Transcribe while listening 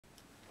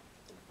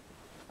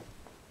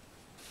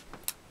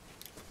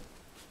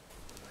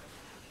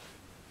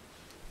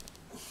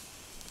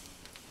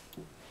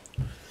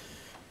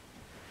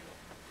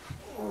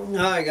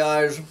Hi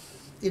guys,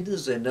 it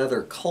is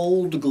another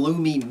cold,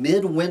 gloomy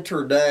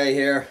midwinter day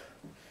here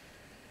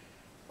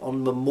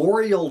on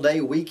Memorial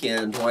Day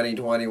weekend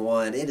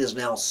 2021. It is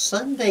now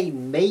Sunday,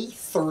 May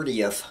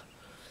 30th,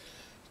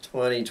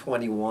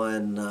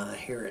 2021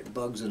 here at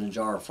Bugs in a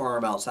Jar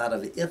Farm outside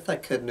of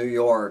Ithaca, New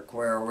York,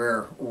 where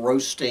we're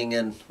roasting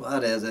in,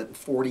 what is it,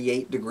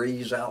 48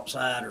 degrees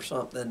outside or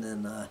something,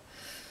 and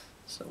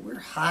so we're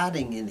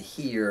hiding in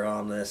here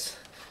on this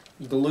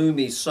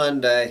gloomy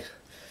Sunday.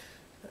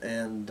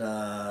 And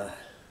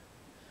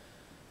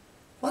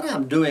what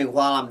I'm doing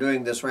while I'm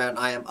doing this rant,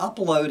 I am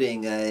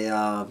uploading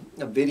a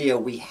video.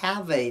 We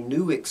have a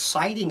new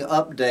exciting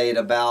update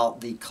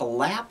about the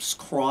Collapse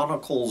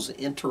Chronicles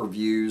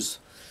interviews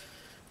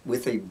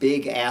with a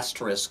big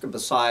asterisk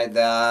beside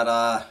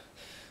that.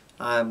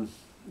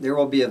 There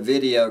will be a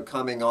video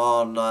coming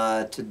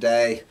on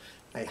today.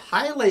 I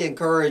highly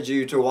encourage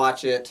you to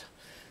watch it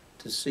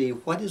to see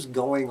what is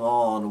going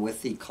on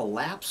with the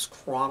Collapse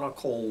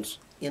Chronicles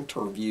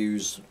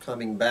interviews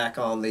coming back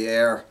on the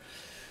air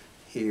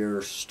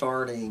here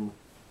starting,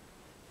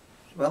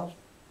 well,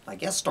 I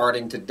guess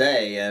starting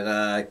today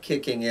and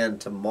kicking in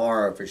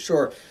tomorrow for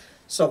sure.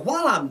 So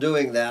while I'm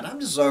doing that,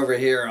 I'm just over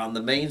here on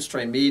the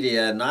mainstream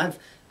media, and I've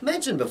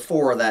mentioned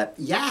before that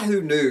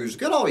Yahoo News,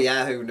 good old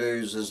Yahoo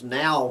News, is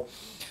now,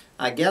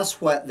 I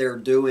guess what they're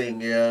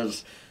doing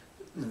is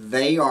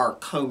they are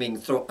combing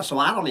through, so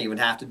I don't even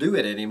have to do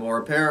it anymore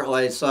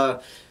apparently.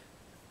 So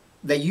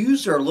they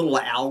use their little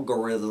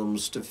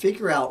algorithms to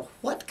figure out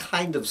what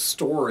kind of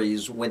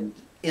stories would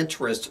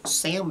interest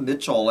Sam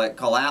Mitchell at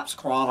Collapse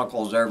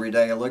Chronicles every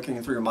day,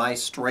 looking through my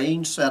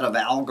strange set of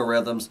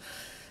algorithms.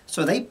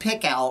 So they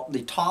pick out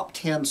the top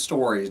 10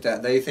 stories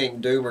that they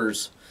think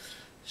Doomers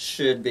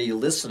should be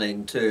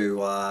listening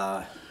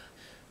to.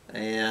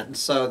 And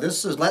so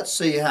this is, let's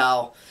see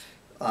how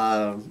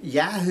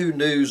Yahoo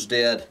News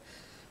did,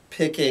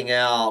 picking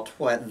out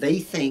what they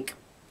think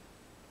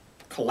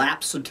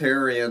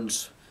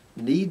collapsitarians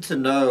need to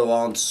know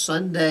on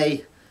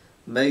Sunday,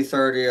 May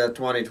 30th,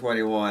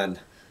 2021.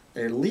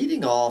 They're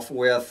leading off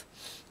with,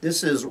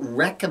 this is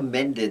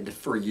recommended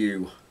for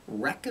you.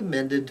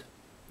 Recommended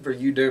for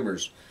you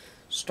Doomers.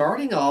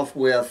 Starting off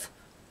with,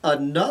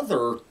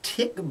 another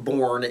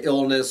tick-borne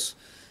illness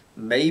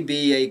may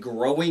be a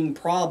growing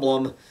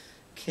problem.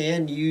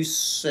 Can you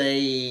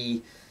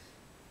say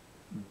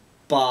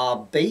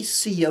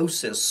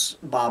babesiosis?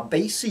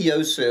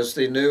 Babesiosis,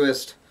 the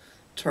newest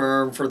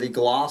term for the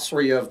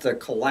glossary of the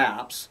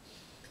collapse.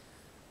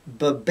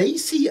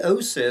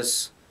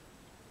 Babesiosis,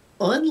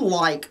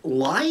 unlike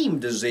Lyme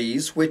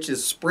disease, which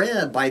is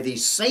spread by the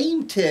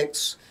same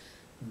ticks,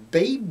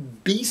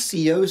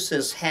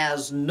 babesiosis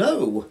has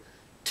no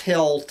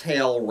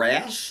telltale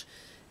rash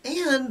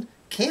and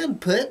can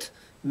put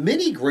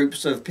many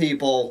groups of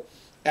people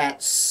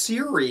at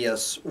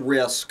serious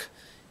risk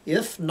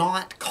if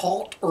not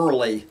caught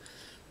early.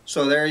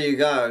 So there you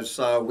go.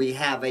 So we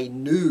have a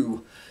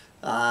new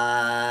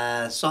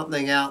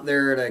something out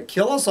there to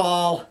kill us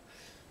all,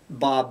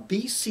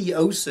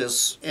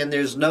 babesiosis, and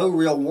there's no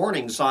real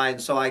warning sign.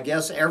 So I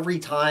guess every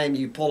time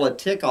you pull a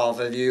tick off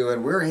of you,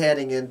 and we're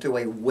heading into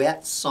a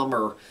wet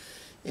summer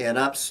in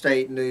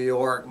upstate New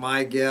York,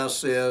 my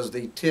guess is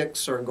the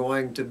ticks are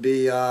going to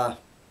be all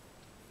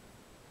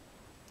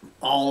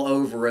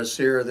over us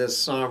here this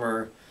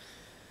summer.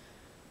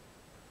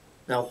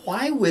 Now,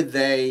 why would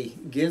they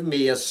give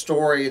me a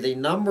story, the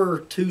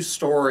number 2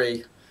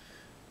 story,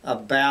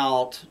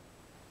 about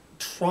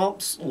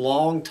Trump's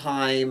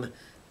longtime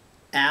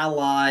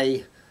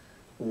ally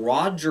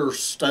Roger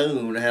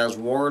Stone has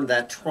warned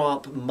that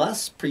Trump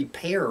must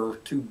prepare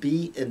to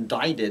be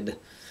indicted?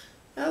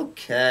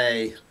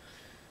 Okay.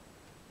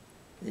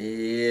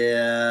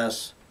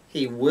 Yes.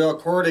 He will,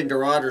 according to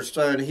Roger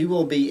Stone, he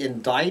will be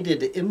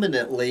indicted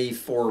imminently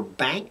for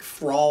bank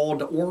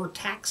fraud or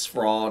tax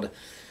fraud.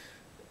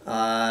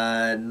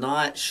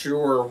 Not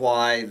sure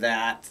why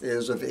that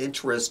is of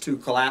interest to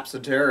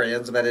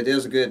collapsitarians, but it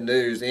is good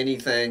news.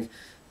 Anything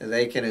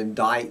they can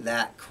indict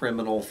that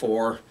criminal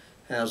for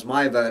has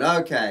my vote.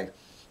 Okay.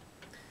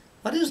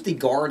 What is the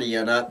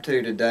Guardian up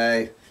to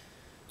today?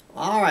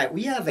 All right,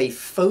 we have a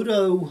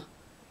photo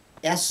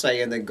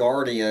essay in the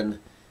Guardian.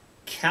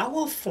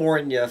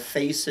 California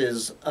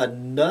faces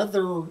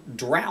another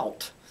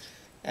drought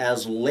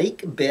as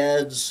lake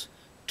beds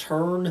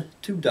turn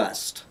to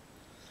dust.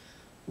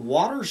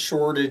 Water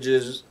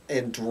shortages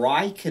and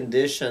dry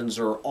conditions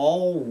are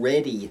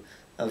already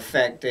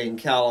affecting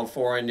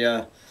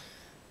California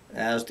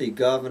as the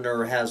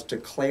governor has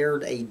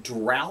declared a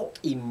drought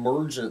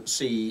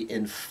emergency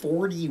in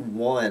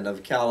 41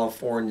 of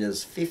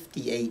California's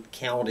 58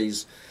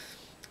 counties.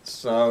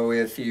 So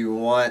if you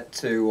want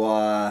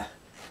to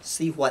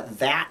see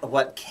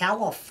what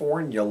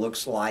California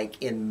looks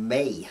like in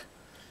May,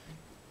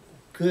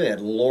 good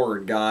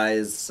Lord,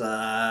 guys,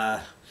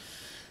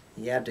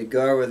 you have to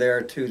go over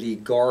there to the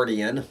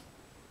Guardian.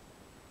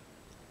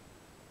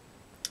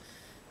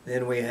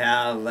 Then we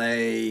have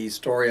a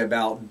story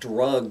about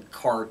drug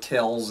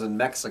cartels in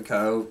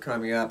Mexico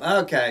coming up.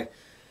 Okay.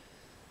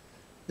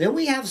 Then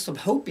we have some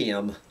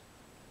hopium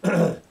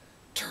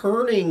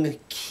turning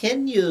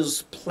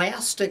Kenya's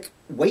plastic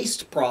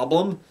waste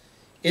problem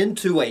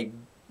into a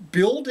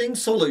building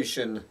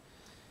solution.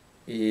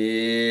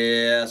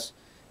 Yes,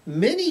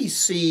 many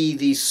see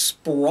the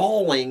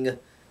sprawling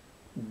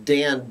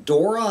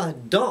Dandora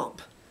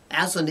dump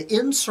as an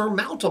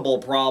insurmountable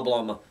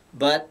problem,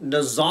 but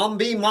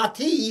Nzambi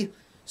Mati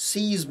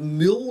sees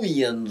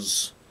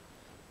millions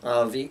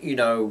of,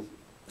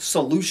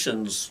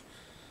 solutions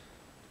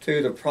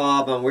to the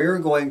problem. We're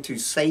going to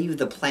save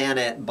the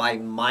planet by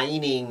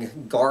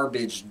mining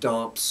garbage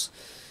dumps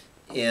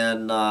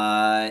in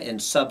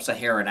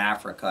sub-Saharan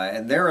Africa,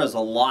 and there is a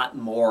lot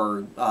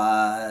more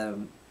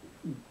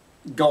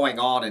going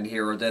on in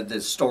here that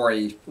this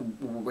story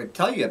would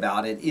tell you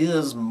about. It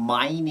is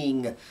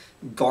mining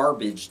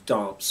garbage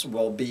dumps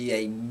will be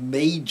a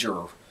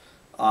major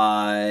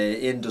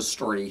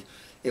industry.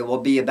 It will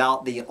be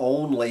about the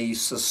only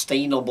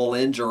sustainable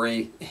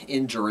industry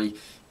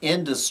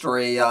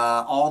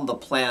on the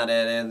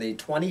planet in the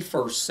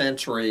 21st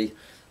century.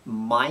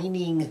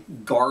 Mining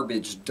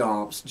garbage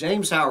dumps.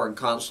 James Howard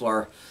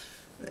Kunstler,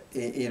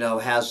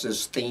 has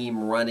this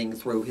theme running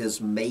through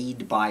his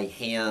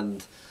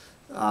made-by-hand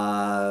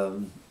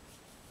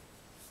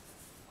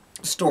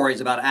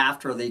stories about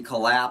after the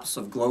collapse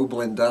of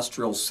global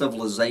industrial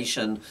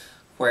civilization,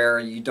 where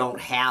you don't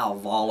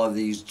have all of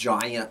these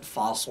giant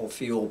fossil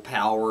fuel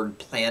powered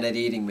planet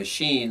eating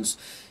machines.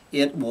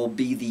 It will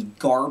be the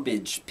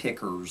garbage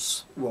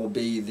pickers will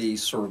be the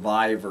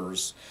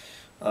survivors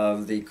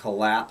of the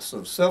collapse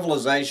of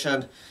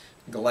civilization.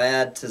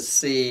 Glad to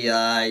see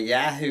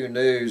Yahoo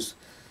News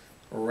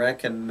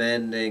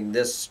recommending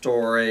this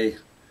story.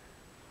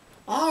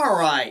 All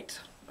right,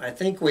 I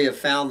think we have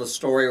found the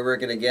story we're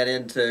going to get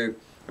into.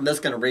 I'm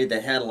just going to read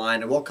the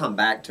headline and we'll come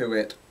back to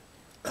it.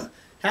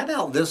 How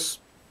about this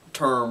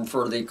term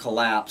for the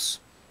collapse?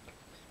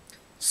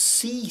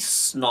 Sea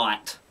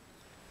snot.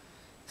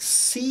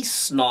 Sea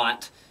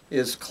snot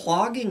is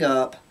clogging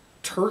up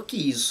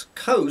Turkey's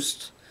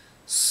coast,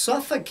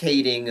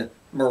 suffocating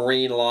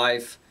marine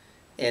life,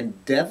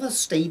 and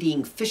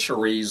devastating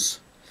fisheries.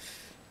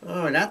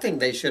 Oh, and I think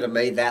they should have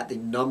made that the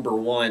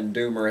 #1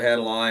 doomer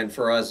headline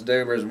for us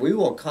doomers. We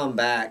will come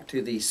back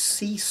to the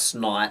sea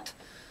snot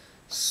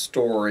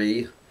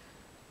story.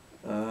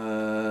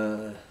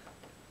 All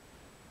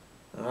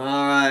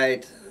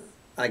right.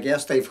 I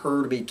guess they've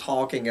heard me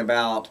talking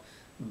about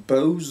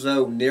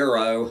Bozo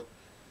Nero.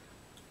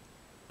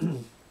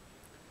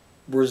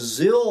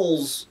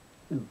 Brazil's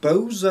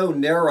Bozo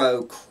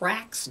Nero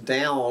cracks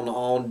down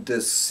on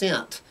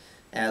dissent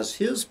as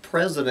his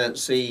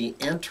presidency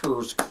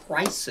enters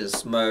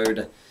crisis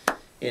mode.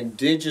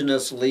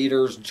 Indigenous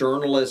leaders,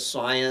 journalists,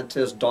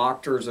 scientists,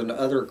 doctors, and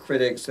other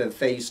critics have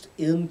faced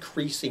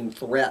increasing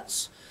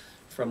threats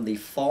from the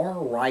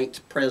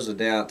far-right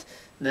president.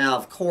 Now,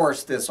 of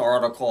course, this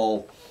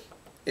article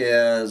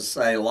is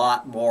a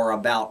lot more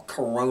about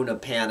corona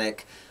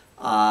panic,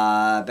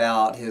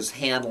 about his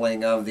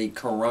handling of the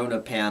corona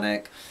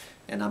panic,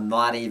 and I'm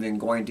not even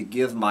going to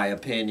give my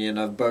opinion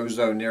of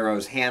Bozo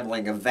Nero's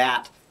handling of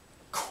that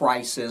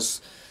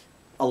crisis.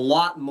 A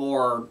lot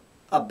more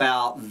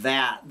about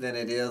that than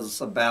it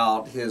is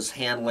about his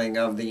handling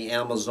of the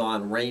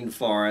Amazon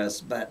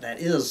rainforest, but that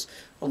is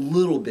a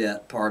little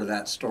bit part of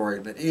that story.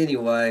 But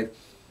anyway,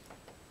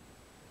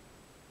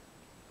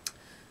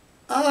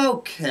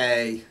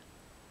 okay,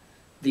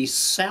 the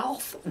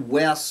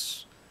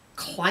Southwest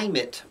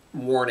climate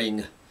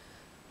warning: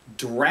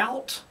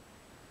 drought,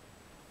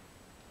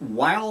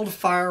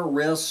 wildfire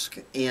risk,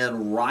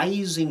 and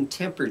rising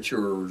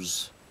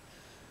temperatures.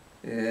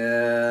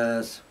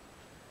 Yes,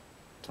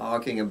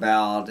 talking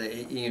about,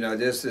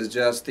 this is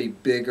just the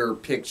bigger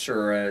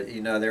picture.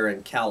 They're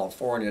in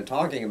California,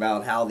 talking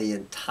about how the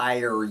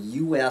entire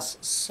U.S.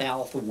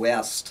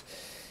 Southwest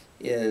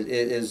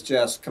is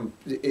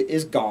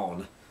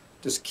gone.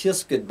 Just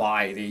kiss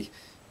goodbye, the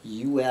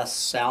U.S.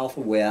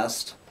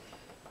 Southwest.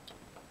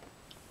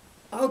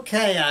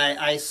 Okay,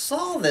 I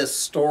saw this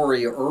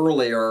story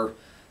earlier,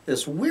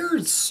 this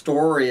weird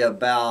story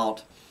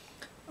about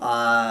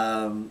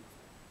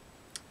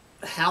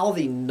how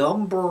the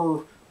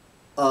number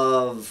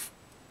of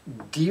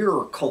deer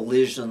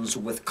collisions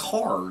with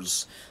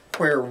cars,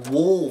 where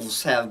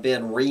wolves have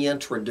been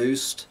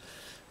reintroduced.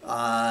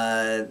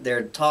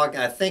 They're talking,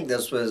 I think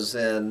this was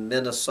in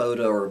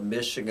Minnesota or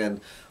Michigan,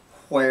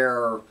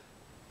 where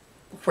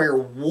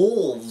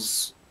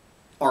wolves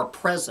are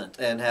present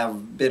and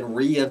have been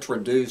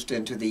reintroduced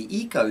into the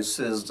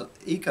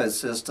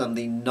ecosystem.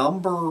 The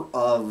number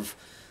of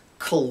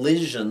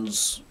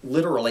collisions,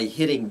 literally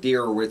hitting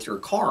deer with your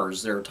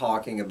cars, they're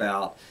talking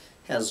about,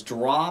 has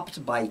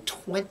dropped by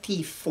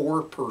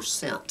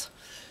 24%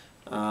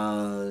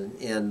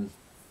 in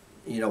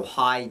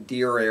high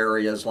deer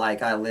areas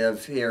like I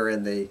live here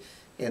in the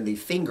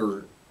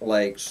Finger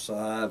Lakes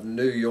of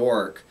New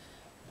York,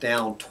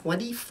 down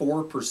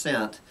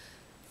 24%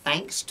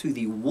 thanks to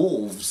the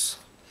wolves.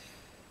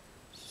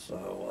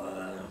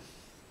 So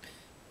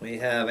we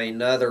have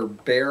another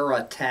bear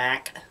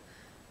attack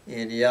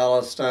in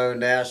Yellowstone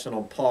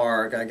National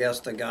Park. I guess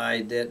the guy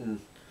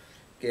didn't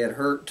get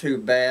hurt too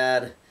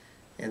bad.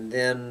 And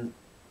then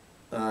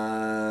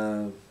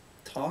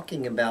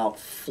talking about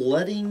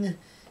flooding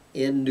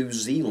in New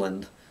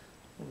Zealand,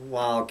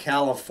 while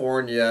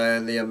California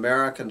and the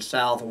American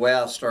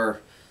Southwest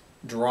are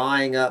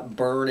drying up,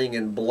 burning,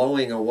 and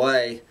blowing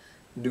away,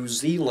 New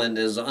Zealand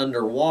is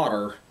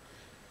underwater.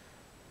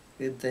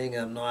 Good thing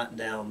I'm not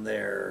down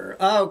there.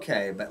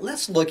 Okay, but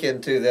let's look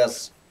into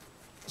this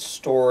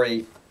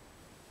story.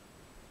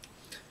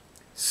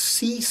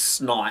 Sea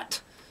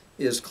snot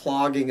is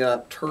clogging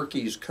up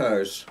Turkey's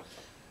coast.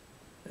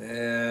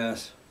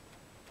 Yes.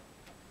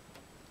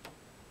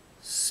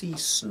 Sea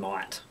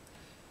snot.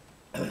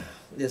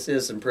 This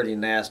is some pretty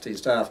nasty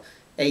stuff.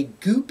 A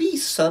goopy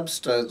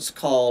substance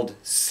called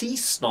sea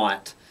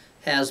snot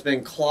has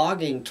been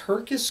clogging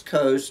Turkish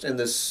coast and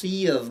the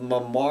Sea of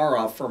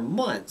Marmara for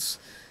months.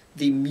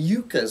 The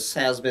mucus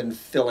has been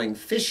filling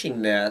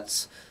fishing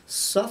nets,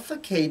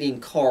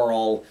 suffocating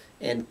coral,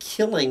 and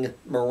killing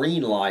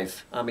marine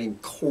life. I mean,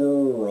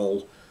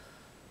 coral.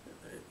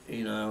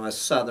 You know, as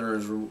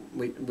Southerners,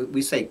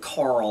 we say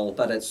coral,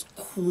 but it's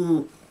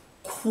cool.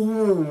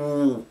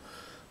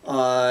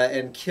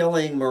 And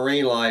killing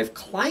marine life.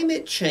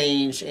 Climate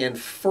change and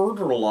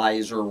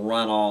fertilizer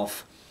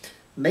runoff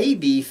may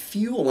be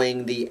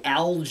fueling the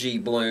algae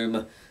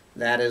bloom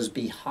that is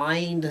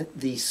behind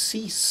the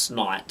sea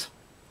snot.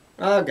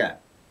 Okay,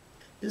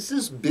 this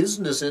is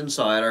Business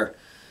Insider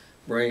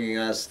bringing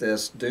us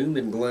this doom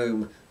and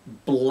gloom.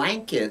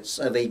 Blankets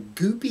of a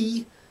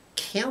goopy,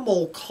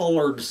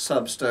 camel-colored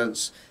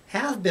substance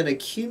have been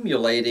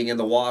accumulating in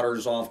the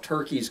waters off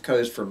Turkey's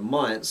coast for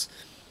months.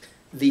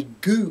 The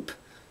goop,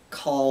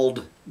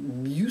 called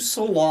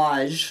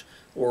mucilage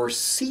or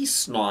sea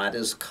snot,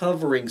 is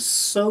covering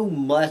so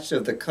much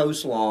of the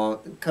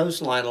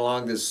coastline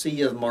along the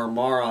Sea of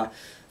Marmara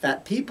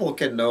that people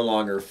can no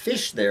longer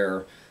fish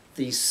there.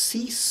 The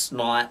sea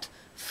snot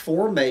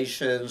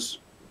formations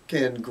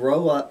can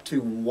grow up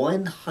to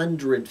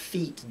 100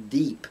 feet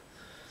deep.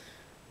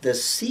 The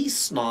sea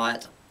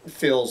snot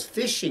fills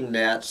fishing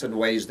nets and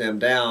weighs them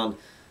down.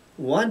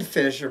 One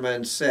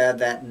fisherman said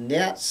that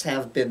nets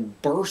have been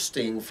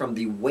bursting from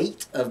the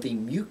weight of the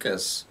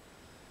mucus.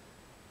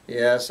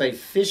 Yes, a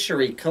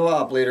fishery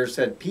co-op leader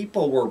said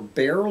people were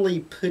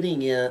barely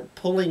pulling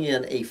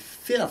in a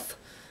fifth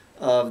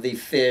of the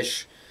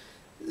fish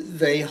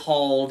they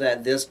hauled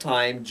at this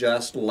time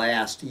just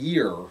last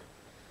year.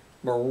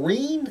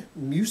 Marine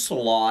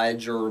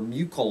mucilage or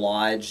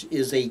mucilage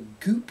is a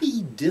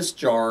goopy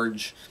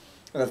discharge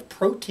of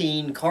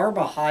protein,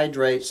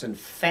 carbohydrates, and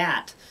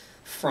fat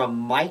from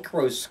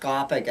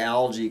microscopic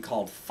algae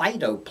called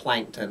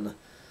phytoplankton.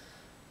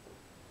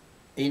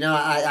 You know,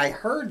 I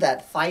heard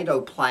that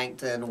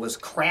phytoplankton was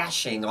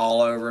crashing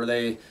all over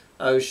the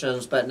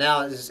oceans, but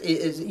now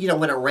you know,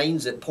 when it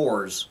rains, it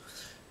pours.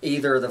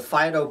 Either the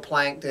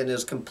phytoplankton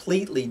is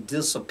completely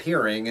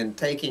disappearing and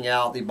taking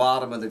out the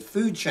bottom of the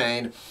food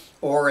chain,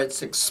 or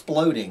it's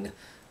exploding,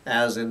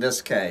 as in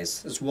this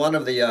case. It's one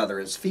or the other.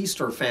 It's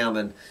feast or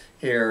famine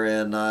here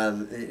in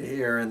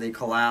the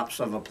collapse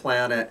of a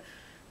planet.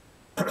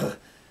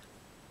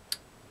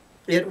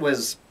 It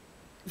was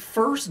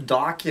first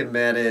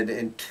documented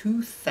in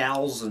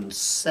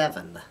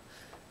 2007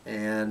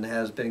 and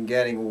has been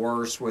getting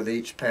worse with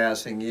each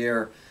passing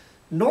year.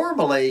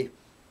 Normally,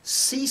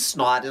 sea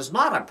snot is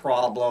not a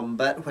problem,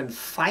 but when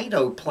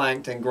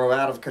phytoplankton grow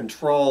out of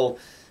control,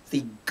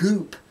 the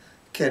goop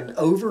can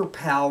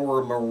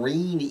overpower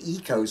marine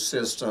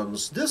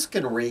ecosystems. This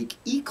can wreak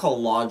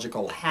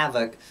ecological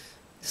havoc,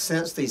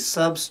 since the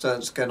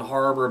substance can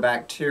harbor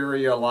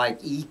bacteria like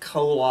E.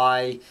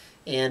 coli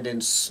and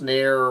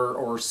ensnare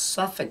or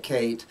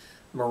suffocate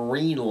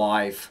marine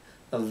life.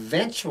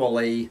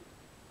 Eventually,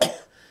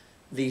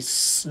 the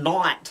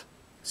snot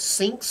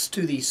sinks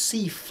to the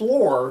sea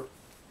floor,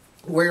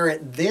 where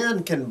it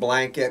then can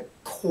blanket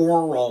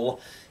coral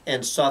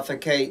and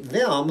suffocate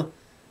them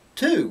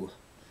too.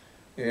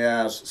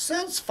 Yes,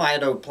 since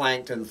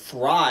phytoplankton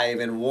thrive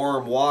in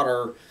warm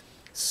water,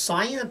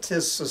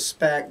 scientists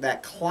suspect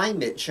that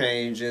climate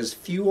change is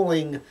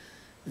fueling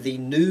the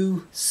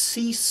new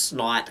sea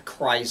snot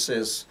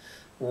crisis.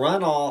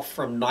 Runoff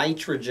from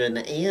nitrogen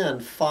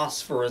and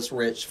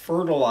phosphorus-rich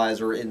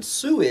fertilizer in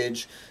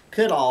sewage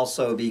could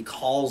also be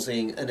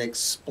causing an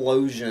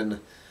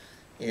explosion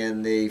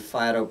in the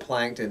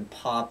phytoplankton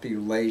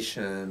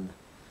population.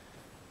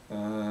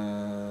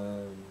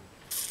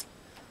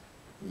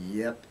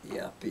 Yep.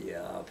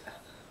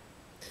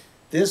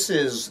 This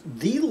is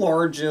the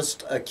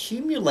largest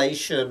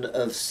accumulation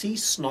of sea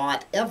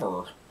snot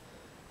ever.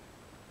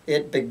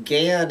 It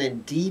began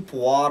in deep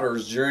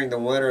waters during the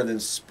winter, then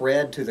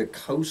spread to the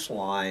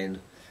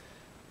coastline.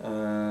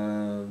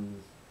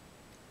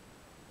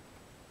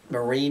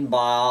 Marine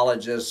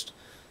biologist,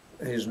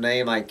 whose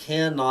name I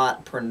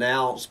cannot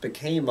pronounce,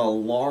 became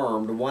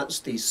alarmed once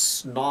the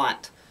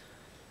snot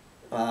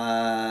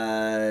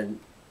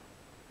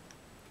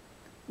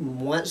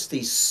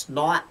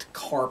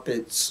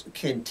carpets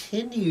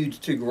continued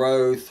to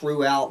grow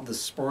throughout the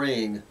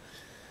spring.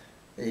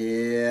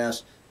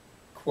 Yes,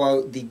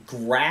 quote, the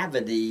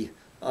gravity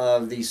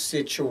of the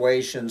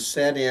situation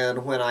set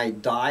in when I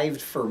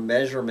dived for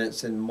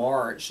measurements in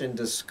March and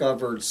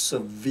discovered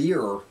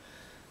severe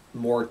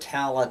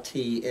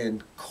mortality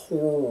in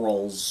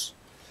corals.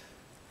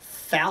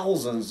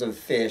 Thousands of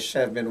fish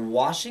have been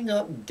washing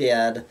up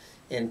dead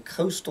in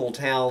coastal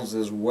towns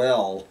as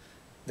well.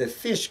 The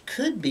fish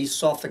could be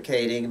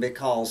suffocating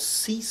because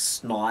sea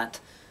snot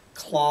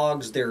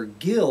clogs their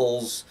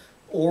gills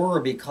or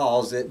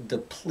because it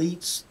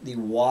depletes the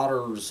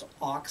water's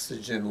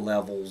oxygen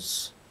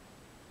levels.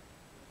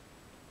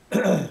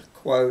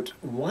 Quote,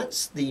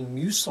 once the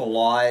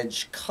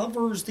mucilage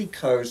covers the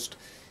coast,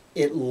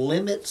 it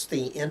limits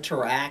the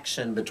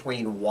interaction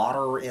between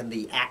water and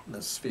the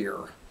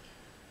atmosphere.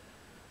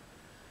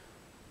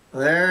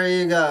 There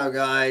you go,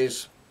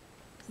 guys.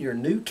 Your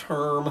new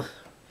term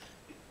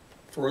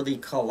for the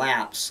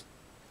collapse,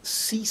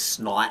 sea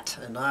snot.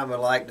 And I would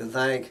like to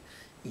thank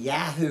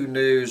Yahoo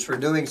News for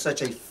doing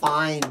such a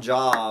fine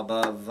job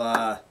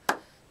of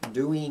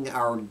doing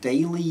our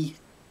daily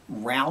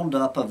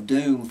roundup of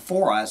doom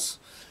for us,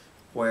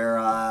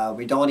 where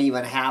we don't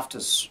even have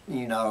to,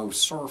 you know,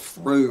 surf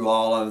through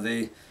all of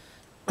the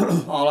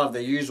all of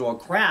the usual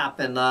crap.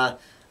 And I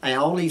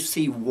only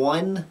see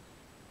one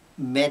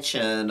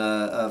mention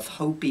of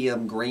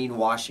hopium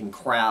greenwashing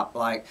crap,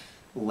 like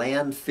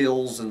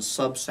landfills in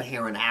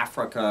sub-Saharan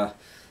Africa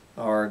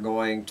are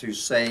going to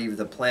save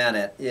the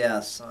planet.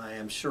 Yes, I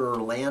am sure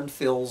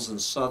landfills in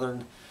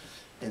southern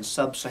and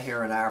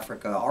sub-Saharan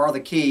Africa are the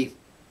key.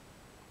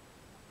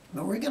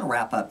 But we're going to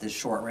wrap up this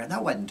short rant.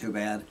 That wasn't too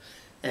bad.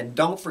 And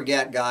don't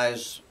forget,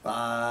 guys,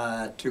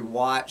 to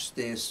watch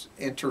this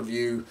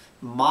interview,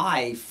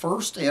 my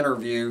first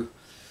interview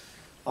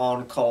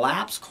on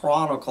Collapse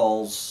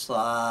Chronicles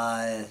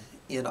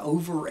in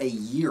over a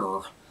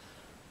year,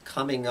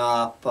 coming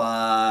up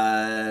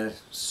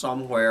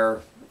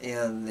somewhere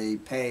in the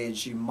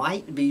page. You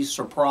might be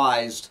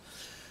surprised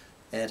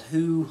at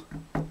who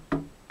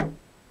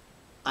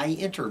I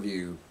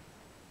interview,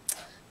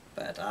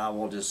 but I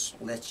will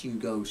just let you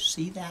go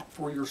see that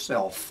for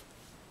yourself.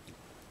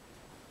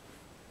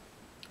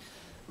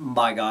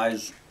 Bye,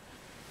 guys.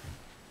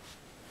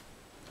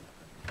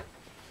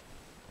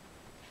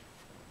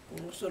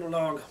 This little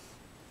dog.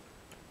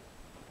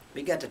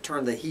 We got to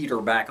turn the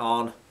heater back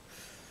on.